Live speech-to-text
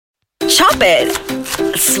Chop it,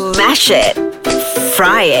 smash it,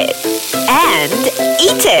 fry it, and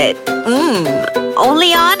eat it.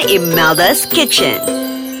 Only on Imelda's Kitchen.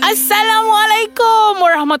 Assalamualaikum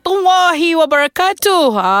warahmatullahi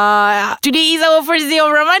wabarakatuh. Today is our first day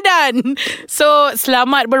of Ramadan. So,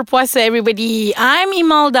 selamat berpuasa everybody. I'm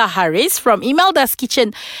Imelda Haris from Imelda's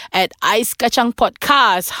Kitchen at Ais Kacang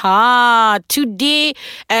Podcast. Today,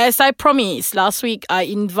 as I promised, last week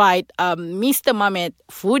I invite Mr. Mamet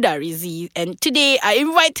Fudarizi, and today I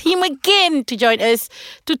invite him again to join us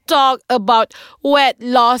to talk about weight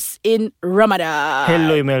loss in Ramadan.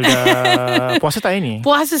 Hello Imelda. Puasa tak ini?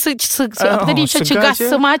 Puasa tadi cegah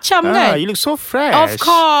semacam kan? You look so fresh. Of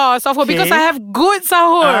course, because I have good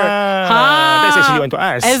sahur. That's actually what I want to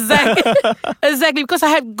ask. Exactly, because I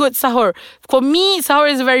have good sahur. For me, sahur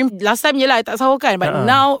is very, last time yelah I tak sahur kan, but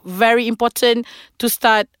now very important to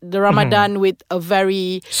start the Ramadan with a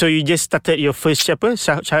very... So you just started your first cabaran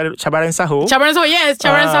sahur? Cabaran sahur, yes.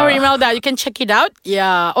 Cabaran sahur Imelda. You can check it out.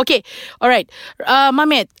 Yeah. Okay. Alright.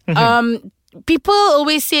 Mamet, people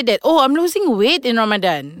always say that, I'm losing weight in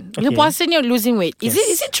Ramadan. Bila puasa ni, losing weight. Is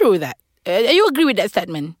it true that? You agree with that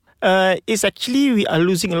statement? It's actually we are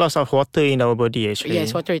losing a lot of water in our body actually.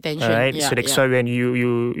 Yes, water retention. Right, so that's why when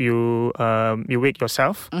you weight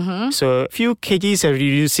yourself, so few kgs are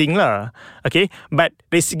reducing lah. Okay, but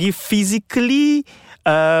basically physically,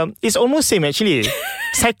 it's almost same actually.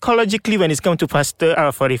 Psychologically, when it's come to iftar,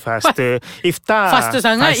 faster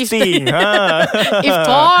sangat, fasting,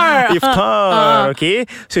 iftar, okay.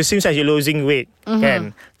 So it seems like you're losing weight,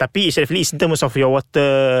 kan? Tapi it's definitely in terms of your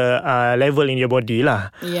water level in your body lah.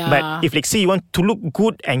 Yeah. But if let's say you want to look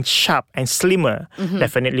good and sharp and slimmer,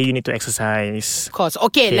 definitely you need to exercise. Of course.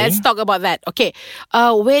 Okay, let's talk about that. Okay,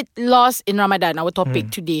 weight loss in Ramadan, our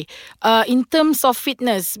topic today. In terms of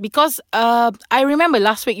fitness, because I remember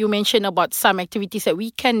last week you mentioned about some activities that we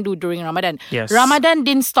can do during Ramadan. Yes. Ramadan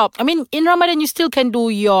didn't stop. I mean, in Ramadan you still can do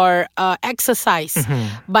your exercise,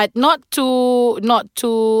 but not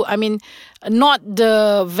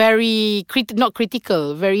the very not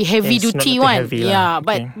critical, very heavy duty one.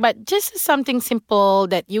 But just something simple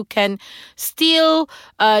that you can still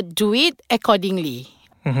do it accordingly.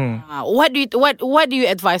 What do you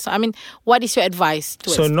advise? I mean, what is your advice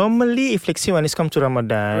to us? So normally, if let's say when it's come to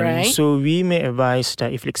Ramadan, right, so we may advise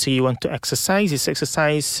that if let's say you want to exercise, it's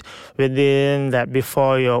exercise within that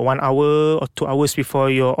before your 1 hour or 2 hours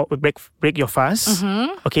before your break your fast.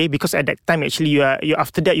 Okay, because at that time actually you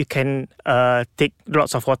after that you can take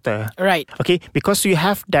lots of water. Right. Okay, because you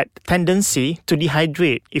have that tendency to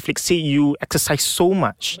dehydrate if let's say you exercise so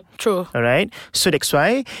much. True. Alright, so that's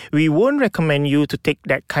why we won't recommend you to take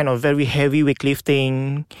that kind of very heavy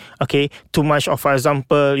weightlifting. Okay, too much of, for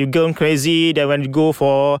example, you go crazy, then when you go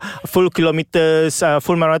for full kilometers,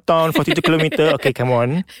 full marathon, 42 kilometers. Okay, come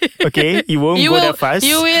on. Okay, you won't go that fast.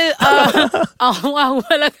 You will awal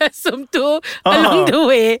kasum tu along the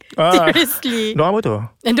way. Seriously. Doa apa tu?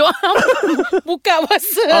 Doa buka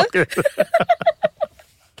puasa. Okay.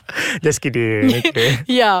 Just kidding.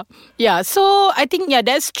 Yeah. So I think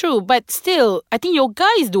that's true. But still, I think yoga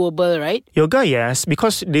is doable, right? Yoga, yes,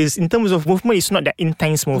 because this in terms of movement, it's not that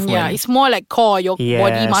intense movement. Yeah, it's more like core, your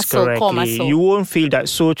body muscle, correctly. core muscle. You won't feel that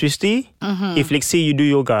so twisty if, let's say, you do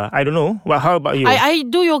yoga. I don't know. Well, how about you? I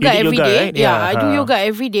do yoga every day. Right? Yeah, I do yoga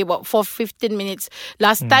every day, about for 15 minutes.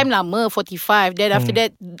 Last time lama 45. Then after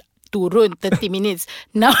that, turun 30 minutes.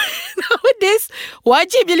 Nowadays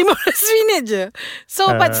wajib je 15 minit je. So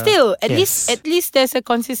but still at least there's a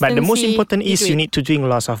consistency. But the most important is you need to drink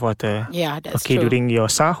lots of water. Yeah, that's true. true. During your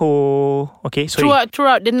sahur. Okay,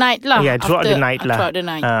 throughout the night lah. Yeah, throughout the night.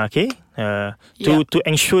 Okay. To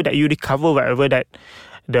ensure that you recover whatever that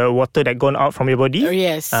the water that gone out from your body.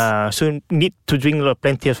 Yes. So need to drink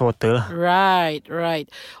plenty of water. Right.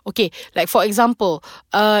 Okay, like for example,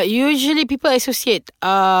 usually people associate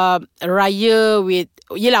raya with,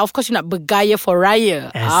 yelah, of course you nak bergaya for raya.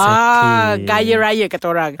 Exactly. Gaya raya kata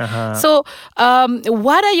orang. So,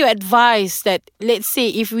 what are your advice that, let's say,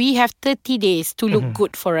 if we have 30 days to look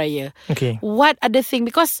good for raya? Okay. What are the things?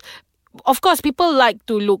 Because, of course, people like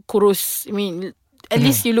to look kurus. I mean, at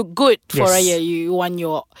least you look good for raya. You want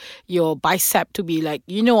your bicep to be like,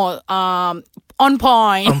 on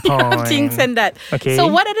point. Things and that. Okay. So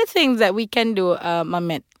what are the things that we can do,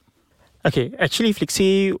 Mamet? Okay, actually, if let's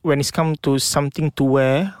say when it's come to something to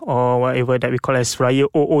wear or whatever that we call as Raya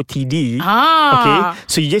OOTD, okay,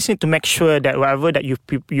 so you just need to make sure that whatever that you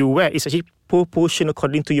wear is actually proportion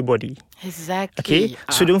according to your body. Exactly. Okay,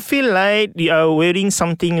 so don't feel like you are wearing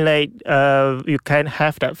something like you can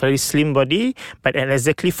have that very slim body, but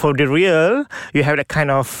exactly for the real, you have that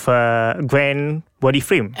kind of grand body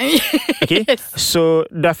frame. Okay, Yes. so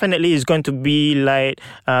definitely it's going to be like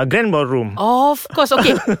grand ballroom. Of course.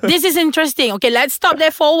 Okay, this is interesting. Okay, let's stop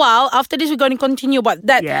there for a while. After this, we're going to continue about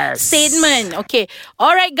that Yes. statement. Okay.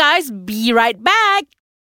 All right, guys, be right back.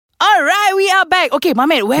 All right, we are back. Okay,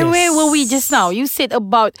 Mamet, where were we just now? You said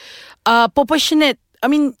about proportionate. I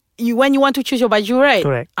mean, when you want to choose your baju, right?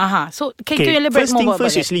 Correct. So can you elaborate first more thing about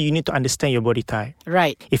first, that? actually, you need to understand your body type.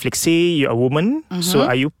 Right. If let's say you're a woman, so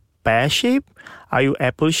are you pear shape? Are you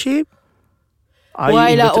apple shape? Are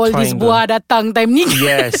Why you lah all inverted this triangle? buah datang time ni?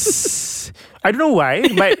 Yes. I don't know why,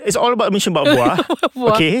 but it's all about mention about buah.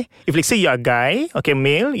 Buah. Okay. If let's say you're a guy, okay,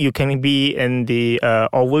 male, you can be in the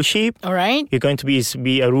oval shape. All right. You're going to be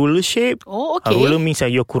a ruler shape. Oh, A okay. ruler means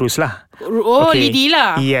you're kurus lah. Oh, Okay. lidi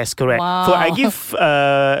lah. Yes, correct. Wow. So I give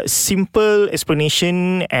simple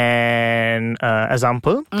explanation and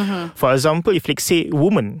example. For example, if let's say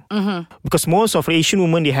woman, because most of Asian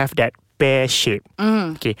women they have that pear shape.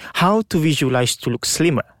 Okay, how to visualize to look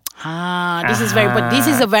slimmer? This is very important. This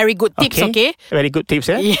is a very good tips, okay? Very good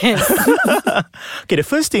tips, eh? Yes. Okay, the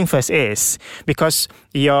first thing first is because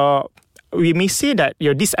we may say that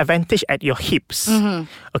your disadvantage at your hips.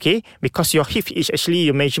 Okay, because your hip is actually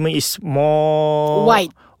your measurement is more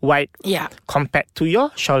wide Yeah. compared to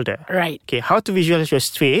your shoulder. Right. Okay, how to visualize your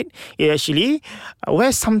straight? You actually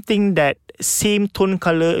wear something that same tone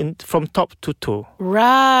color from top to toe.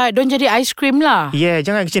 Right. Don't jadi ice cream lah. Yeah,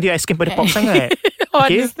 jangan jadi ice cream pada pop sangat.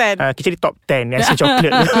 Understand. Kita jadi top 10 yang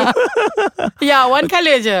coklat. Yeah, one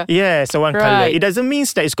colour je. Yeah, so one color. Right. It doesn't mean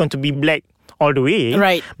that it's going to be black all the way.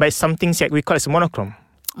 Right. But it's something that we call as monochrome.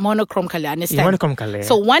 Monochrome colour, understand? Monochrome colour.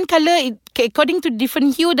 So one colour, according to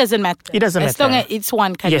different hue, doesn't matter. It doesn't as matter. long as it's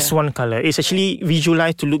one colour. Yes, one color. It's actually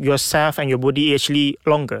visualized to look yourself and your body actually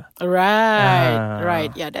longer. Right,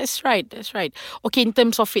 right. Yeah, that's right. That's right. Okay, in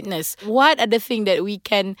terms of fitness, what are the things that we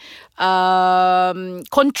can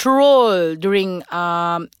control during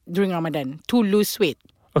Ramadan to lose weight?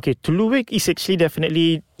 Okay, to lose weight is actually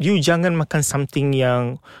definitely you jangan makan something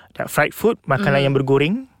yang that fried food, makanan yang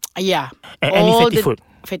bergoreng. Yeah. And any All fatty food.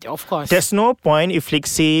 Fatty, of course. There's no point if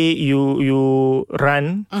let's say you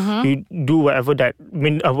run, you do whatever that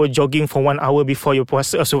jogging for 1 hour before your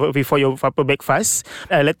puasa, so before your breakfast.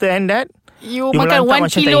 Later than that, you melantak makan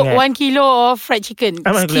macam tak ingat. 1 kilo of fried chicken.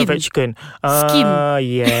 I'm Skin. fried chicken. Skin.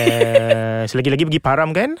 Yes. Lagi-lagi pergi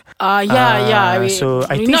param kan? Yeah. So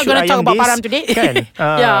I We're think not going to talk about param today. Kan?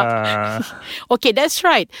 Yeah. Okay, that's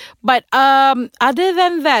right. But other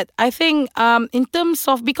than that, I think in terms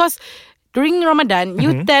of, because during Ramadan,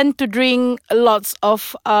 you tend to drink lots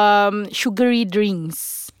of sugary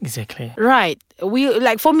drinks. Exactly. Right.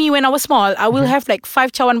 For me, when I was small, I will have like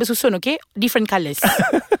 5 cawan bersusun, okay? Different colours.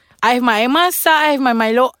 I have my air masak, I have my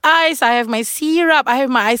Milo ice, I have my syrup, I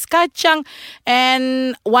have my ice kacang,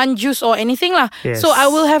 and one juice or anything lah. Yes. So I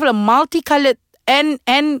will have a multicolored, and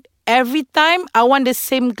every time I want the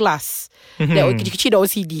same glass. That kecil-kecil dah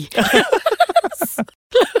OCD.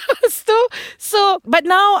 But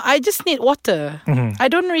now I just need water. I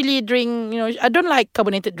don't really drink, I don't like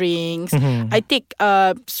carbonated drinks. I take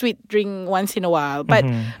sweet drink once in a while. But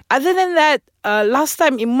other than that, last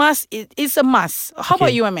time it's a must. How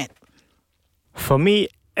about you, Ahmed? For me,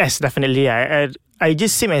 yes, definitely. I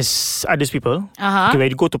just same as others people. Okay, when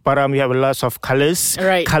you go to Param, you have lots of colours,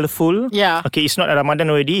 Right. colourful. Yeah. Okay, it's not Ramadan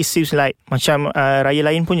already. It seems like macam raya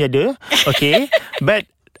lain pun ada. Okay, but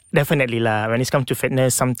definitely lah. When it comes to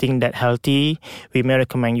fitness, something that healthy, we may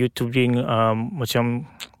recommend you to drink macam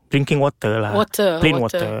drinking water lah. Plain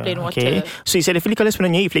water. Okay. So it's definitely kalau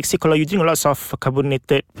sebenarnya if let's say kalau you drink lots of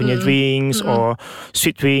carbonated punya drinks or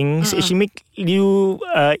sweet drinks, it should make you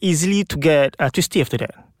easily to get twisty after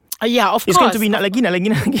that. Yeah, of It's course. going to be nak lagi.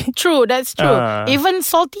 True, that's true. Even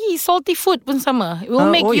salty food pun sama. It will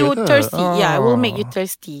make you ya ke? thirsty. Yeah, it will make you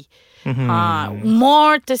thirsty.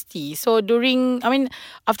 More thirsty. So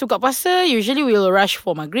after buka puasa, usually we will rush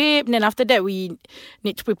for maghrib. Then after that, we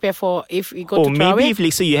need to prepare for if we go to maybe Tarawih. if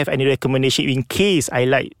let's say you have any recommendation in case I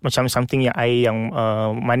like macam something yang air yang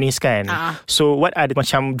manis kan. So what are the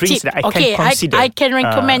macam drinks that I can consider? I can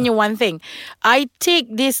recommend you one thing. I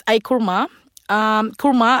take this air kurma.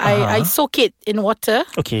 I soak it in water.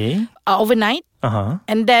 Okay. Overnight.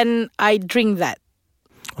 And then I drink that.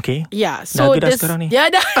 Okay. Yeah. So dah sekarang ni. Yeah,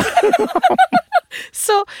 dah.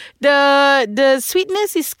 So the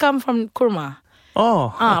sweetness is come from kurma.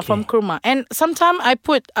 Oh. Okay. From kurma. And sometimes I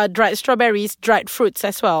put dried strawberries, dried fruits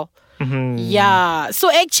as well. Yeah. So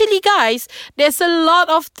actually, guys, there's a lot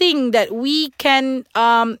of things that we can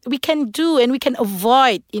do and we can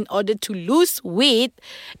avoid in order to lose weight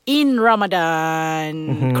in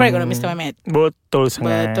Ramadan. Correct or not, Mr. Mehmet? Betul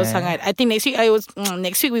sangat. Betul sangat. I think next week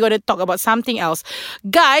we're going to talk about something else.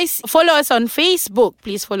 Guys, follow us on Facebook.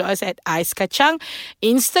 Please follow us at Ais Kacang.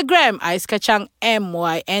 Instagram, Ais Kacang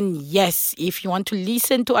MY. And yes, if you want to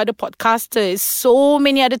listen to other podcasters, so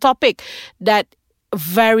many other topic that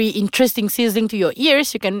very interesting, sizzling to your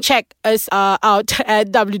ears, you can check us out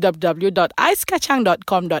at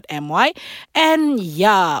www.aiskacang.com.my. And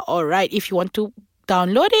yeah, alright, if you want to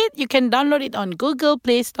download it, you can download it on Google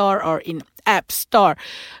Play Store or in App Store.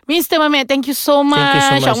 Mr. Mehmet, thank you so much.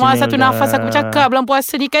 Thank you so much, satu Imelda. nafas aku bercakap bulan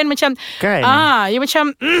puasa ni kan macam you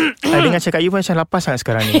macam I dengar cakap you macam lapar sangat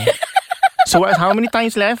sekarang ni. So how many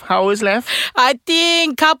times left? How hours left? I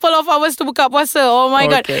think couple of hours to buka puasa. Oh my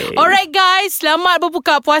God. Alright guys, selamat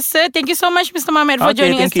berbuka puasa. Thank you so much Mr. Mehmet for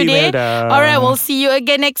joining us today. Alright, we'll see you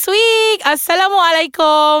again next week.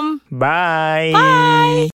 Assalamualaikum. Bye. Bye.